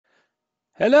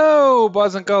Hello,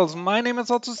 boys and girls. My name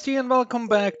is Otto and welcome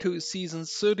back to season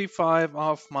 35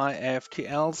 of my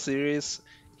FTL series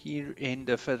here in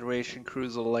the Federation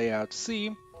Cruiser Layout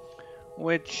C,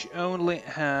 which only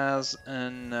has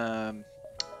an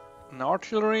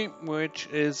artillery, which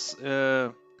is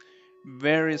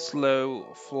very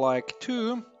slow Flag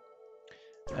 2,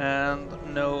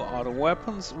 and no other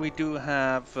weapons. We do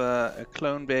have a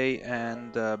clone bay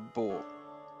and a board.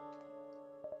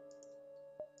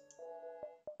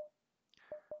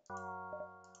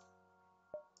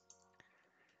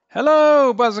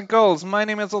 Hello, boys and girls, my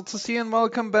name is Zoltan and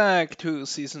welcome back to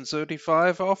season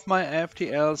 35 of my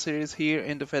FTL series here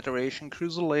in the Federation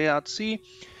Cruiser Layout C,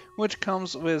 which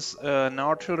comes with an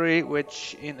artillery,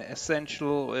 which in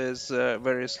essential is a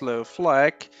very slow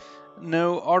flag.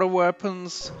 No other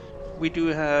weapons. We do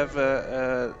have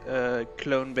a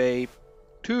clone bay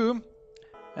 2,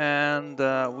 and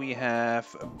we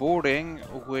have boarding,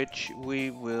 which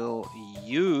we will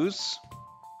use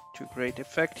to great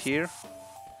effect here.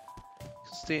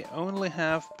 They only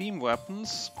have beam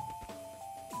weapons,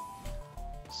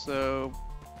 so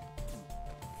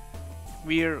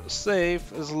we're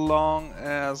safe as long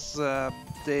as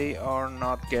they are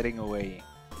not getting away.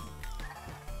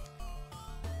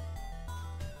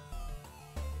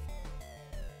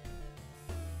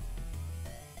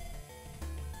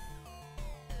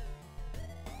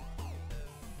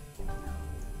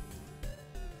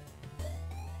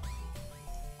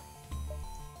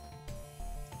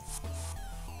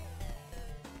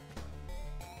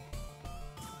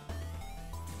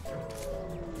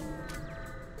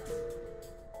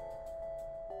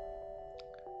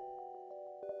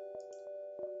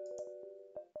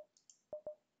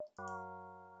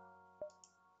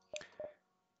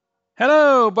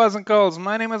 Hello, boys and girls,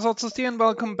 my name is Otto and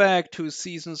welcome back to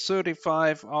season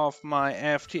 35 of my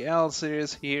FTL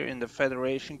series here in the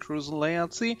Federation Cruiser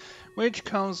Layout C, which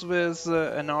comes with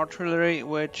an artillery,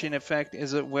 which in effect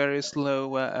is a very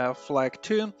slow Flag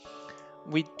 2.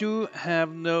 We do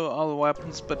have no other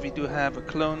weapons, but we do have a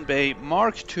Clone Bay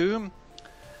Mark II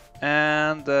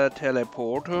and a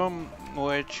teleporter,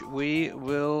 which we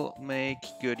will make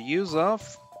good use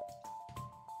of.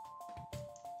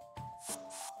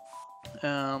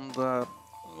 And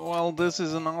well, this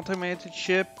is an automated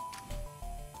ship.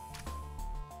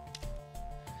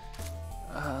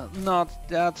 Not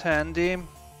that handy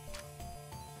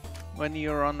when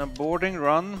you're on a boarding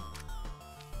run,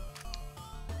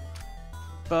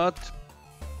 but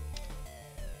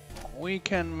we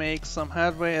can make some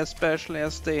headway, especially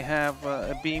as they have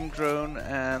a beam drone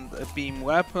and a beam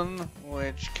weapon,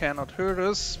 which cannot hurt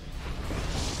us.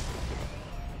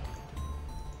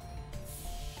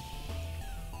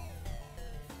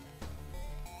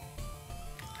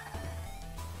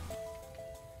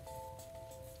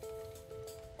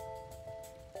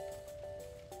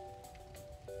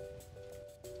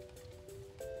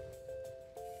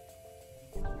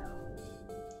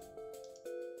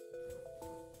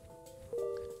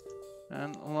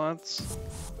 And let's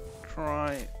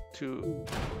try to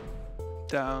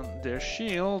down their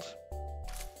shield.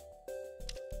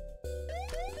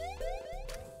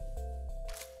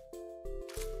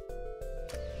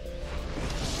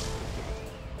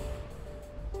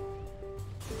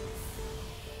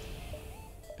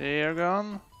 They're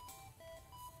gone.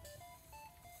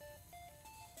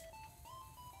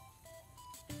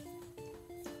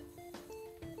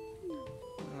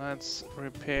 Let's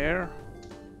repair.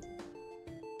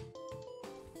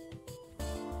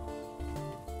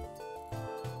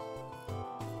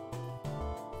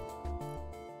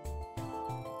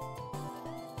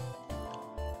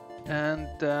 And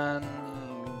then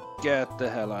get the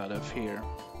hell out of here.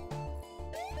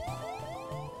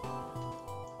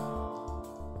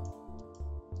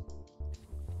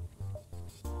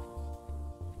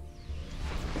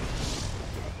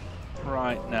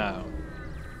 Right now.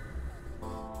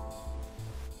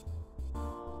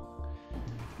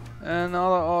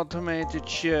 Another automated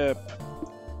ship.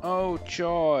 Oh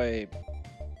joy.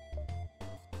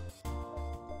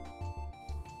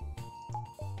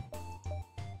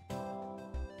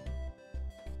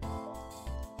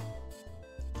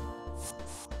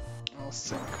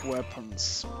 Sync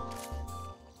weapons.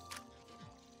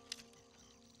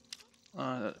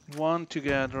 I want to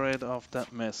get rid of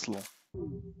that missile.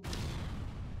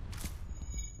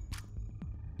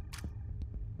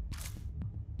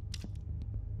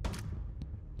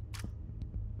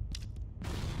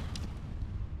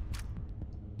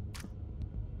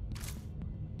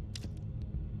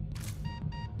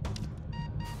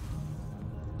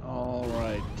 All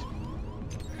right.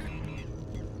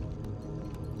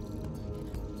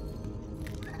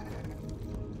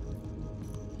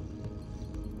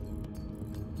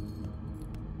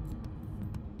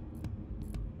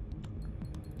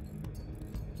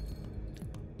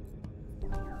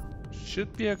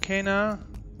 Should be okay now.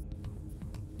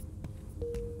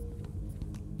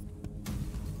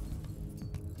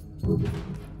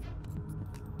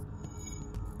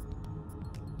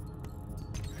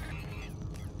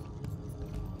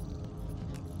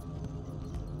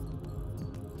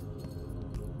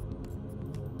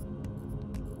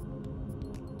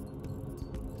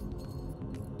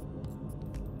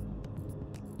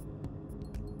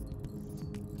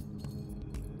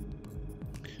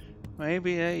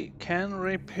 Maybe I can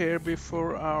repair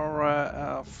before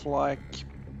our flag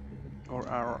or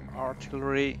our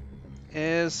artillery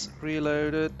is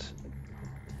reloaded.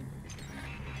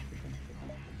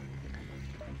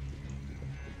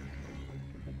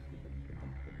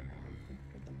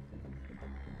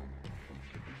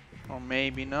 Or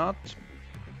maybe not.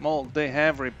 Well, they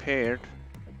have repaired.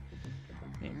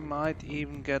 We might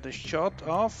even get a shot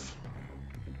off,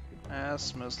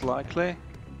 as most likely.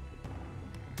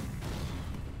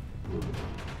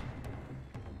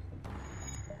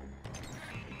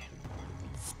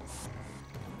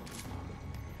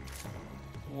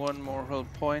 One more hull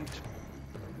point.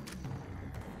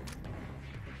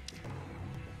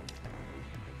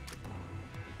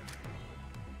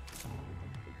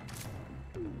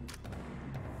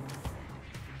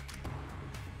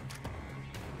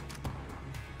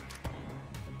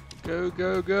 Go,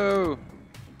 go, go!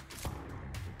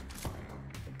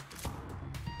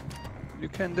 You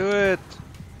can do it!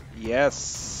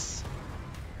 Yes!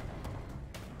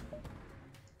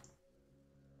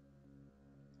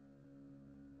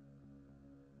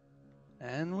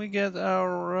 And we get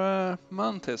our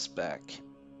Mantis back.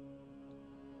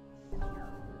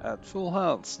 At full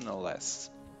health, no less.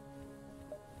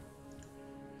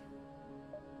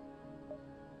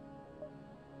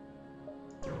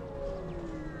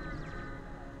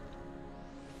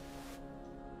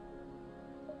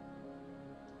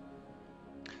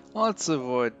 Let's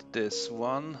avoid this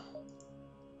one.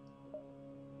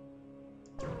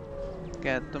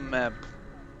 Get the map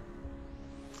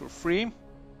for free.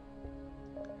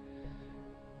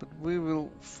 But we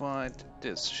will fight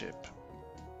this ship.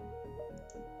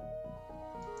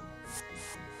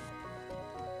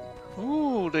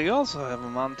 Ooh, they also have a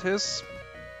Mantis.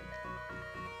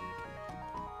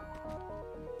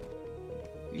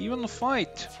 Even a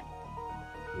fight.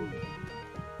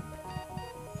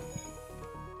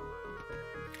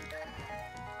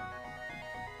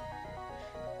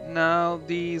 Now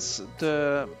the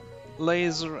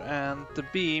laser and the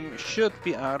beam should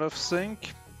be out of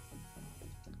sync.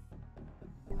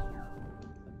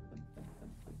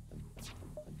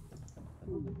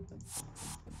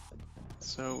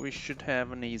 So we should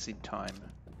have an easy time.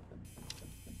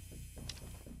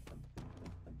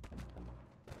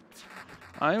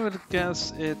 I would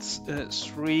guess it's a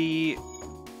 3-man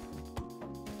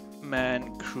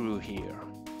crew here.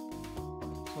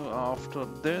 So after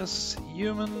this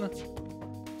human,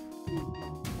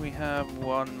 we have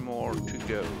one more to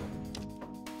go.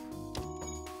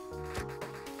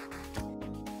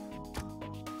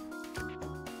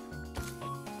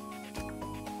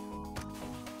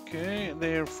 Okay,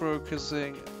 they're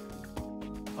focusing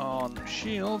on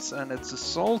shields, and it's a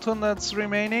Zoltan that's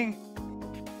remaining.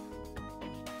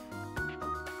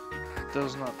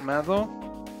 Does not matter.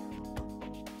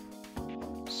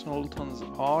 Zoltans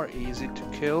are easy to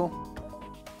kill.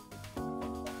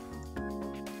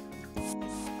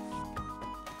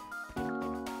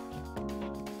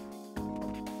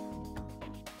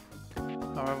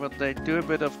 However, they do a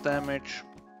bit of damage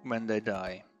when they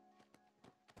die.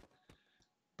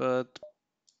 But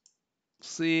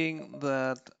seeing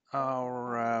that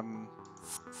our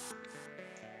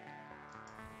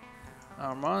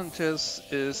Mantis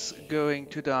is going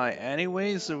to die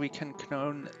anyway, so we can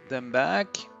clone them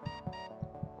back.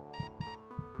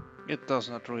 It does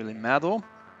not really matter.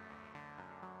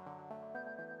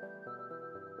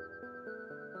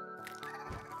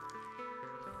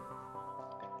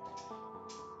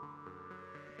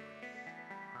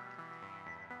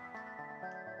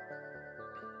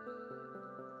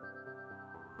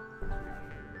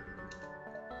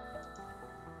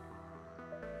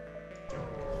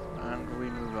 And we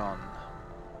move on.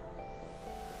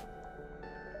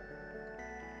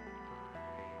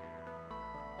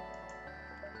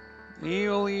 We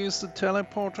will use the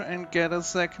teleporter and get a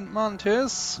second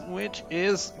Mantis, which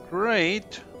is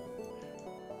great.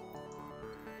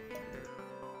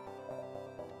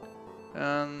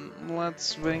 And let's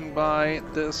swing by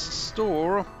this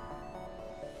store,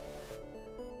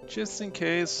 just in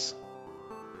case.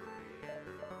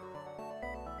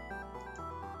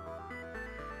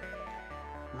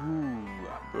 Ooh,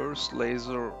 burst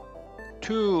laser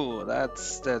 2,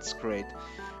 that's great.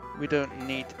 We don't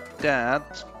need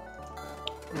that.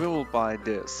 We will buy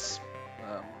this.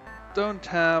 Don't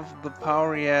have the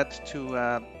power yet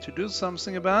to do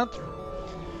something about,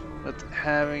 but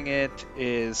having it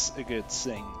is a good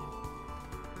thing.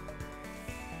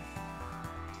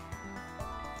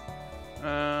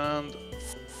 And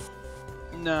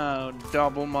now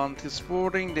double Mantis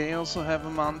boarding. They also have a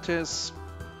Mantis.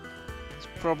 It's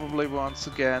probably once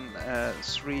again a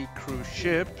 3-crew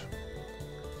ship.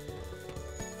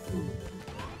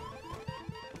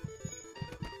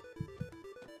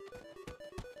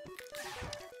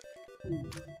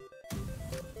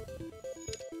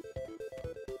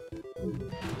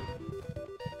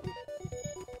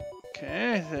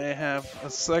 Okay, they have a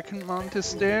second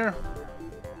Mantis there.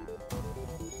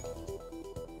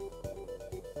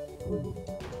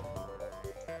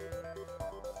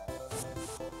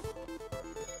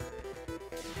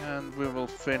 And we will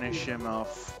finish him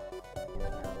off.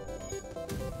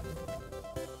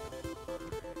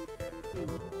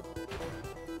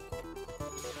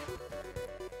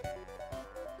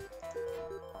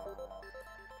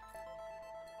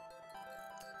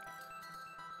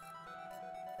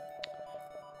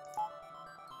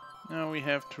 Now we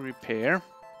have to repair.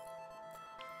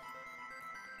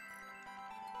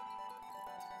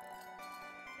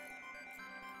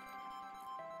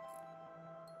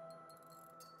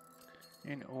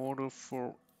 In order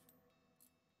for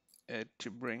it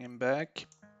to bring him back.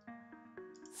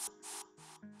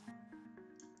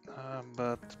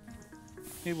 But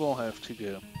he will have to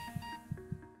go.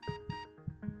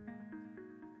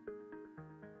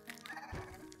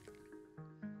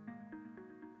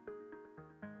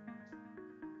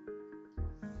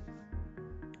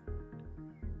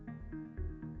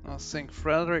 I think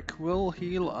Frederick will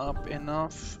heal up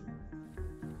enough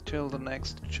till the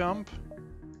next jump.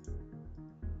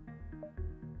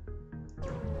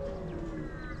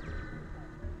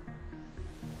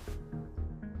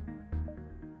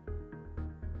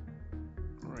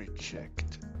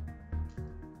 Rechecked.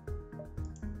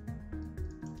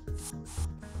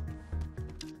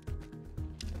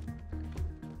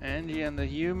 Engi and the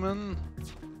human.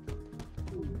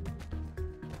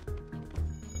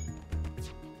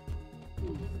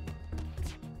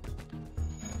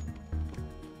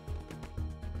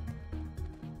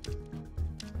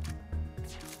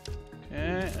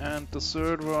 Okay, and the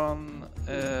third one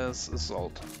is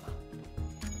Zoltan.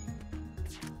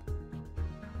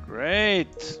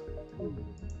 Great!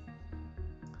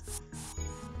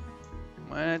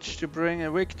 Managed to bring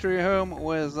a victory home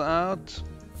without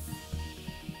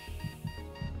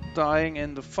dying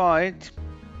in the fight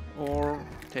or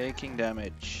taking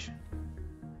damage.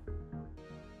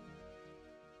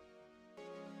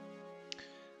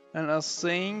 And I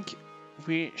think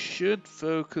we should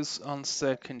focus on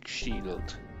second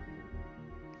shield.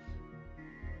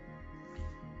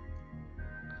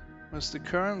 With the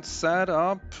current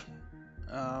setup,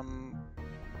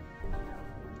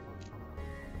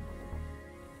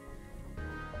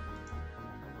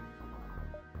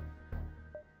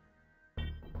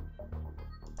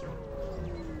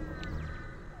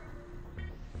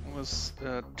 with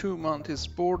 2 Mantis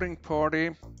boarding party.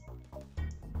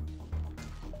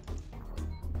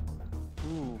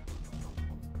 Ooh.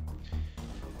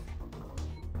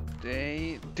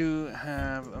 They do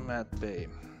have a med bay.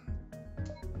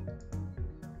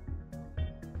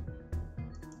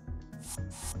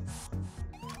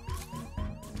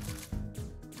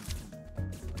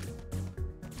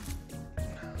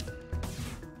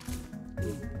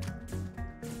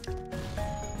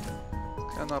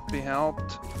 Cannot be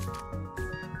helped.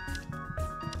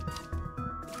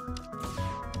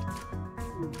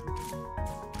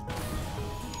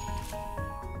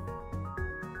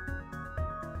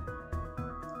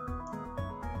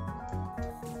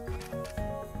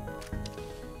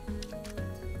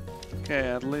 Okay,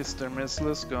 at least their missile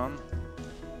is gone.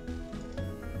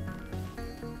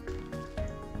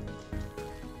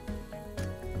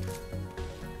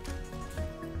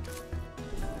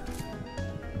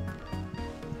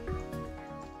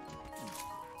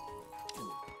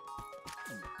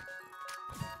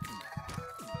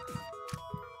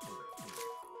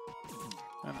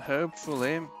 And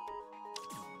hopefully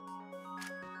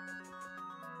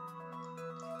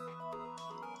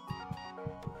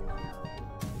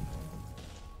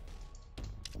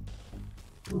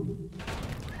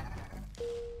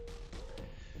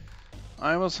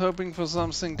I was hoping for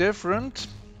something different.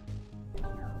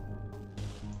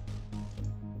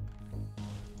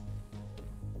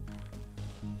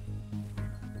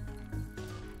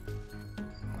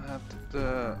 At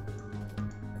the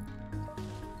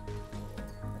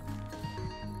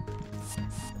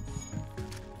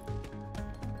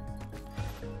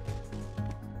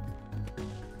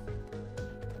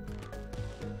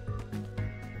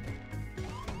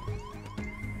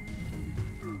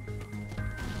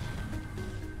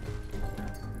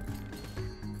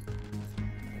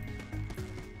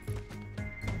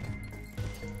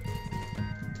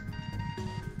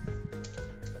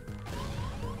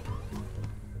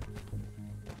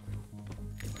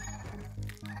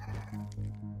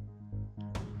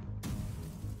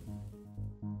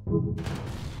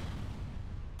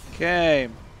Okay.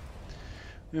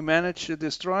 We managed to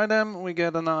destroy them. We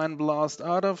get an iron blast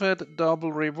out of it.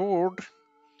 Double reward.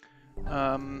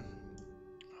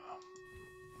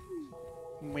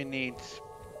 We need...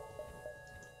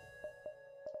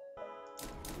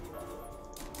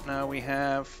 Now we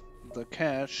have the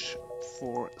cash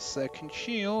for second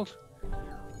shield.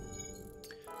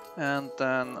 And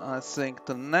then I think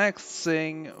the next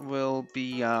thing will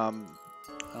be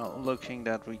looking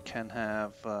that we can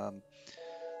have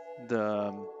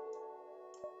the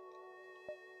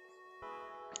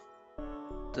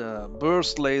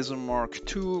burst laser Mark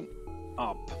II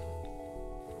up.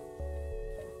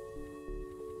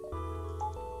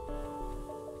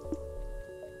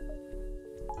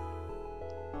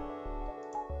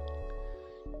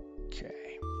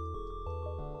 Okay.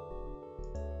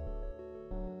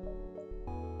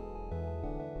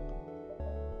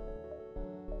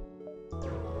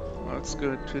 Let's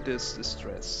go to this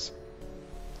distress.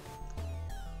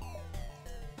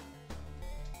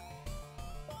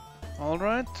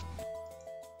 Alright.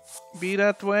 Be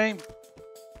that way.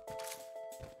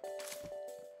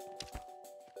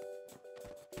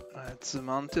 It's a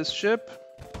Mantis ship.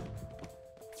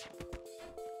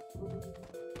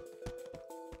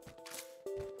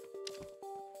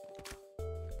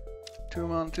 Two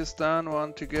Mantis down,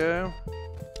 one to go.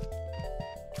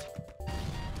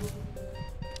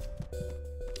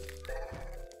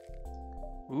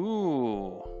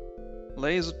 Ooh,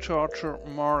 laser charger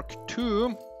Mark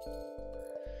II.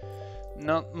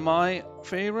 Not my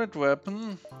favorite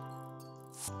weapon,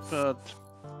 but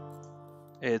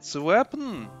it's a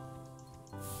weapon.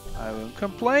 I won't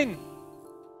complain.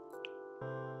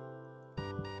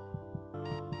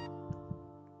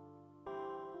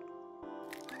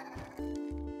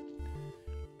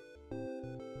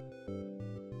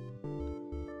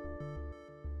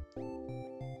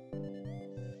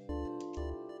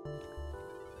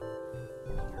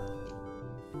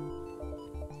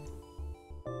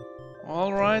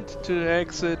 Alright, to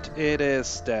exit it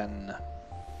is then.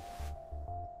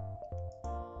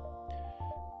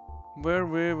 Where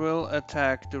we will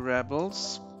attack the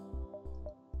rebels.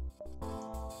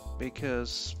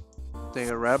 Because they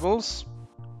are rebels.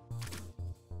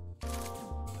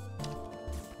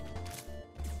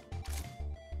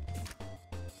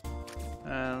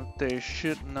 And they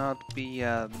should not be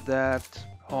that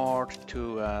hard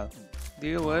to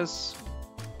deal with.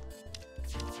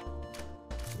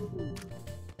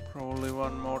 Probably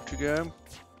one more to go.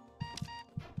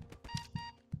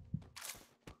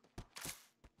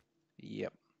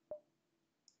 Yep.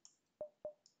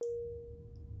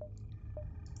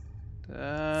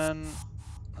 Then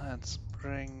let's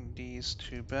bring these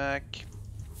two back.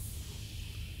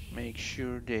 Make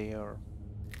sure they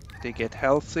get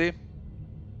healthy.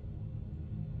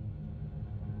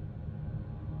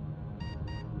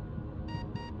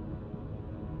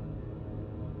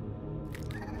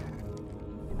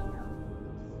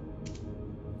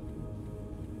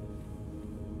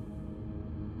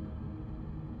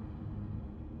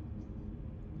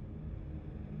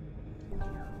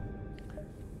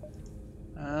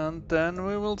 And then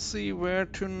we will see where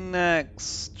to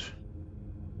next.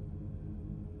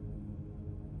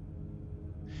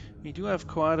 We do have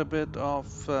quite a bit of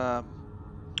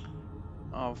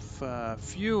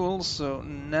fuel, so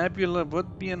Nebula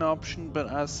would be an option, but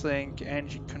I think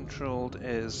Engi controlled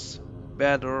is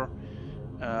better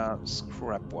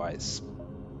scrap-wise.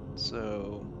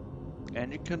 So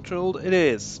Engi controlled it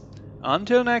is.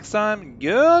 Until next time,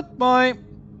 goodbye!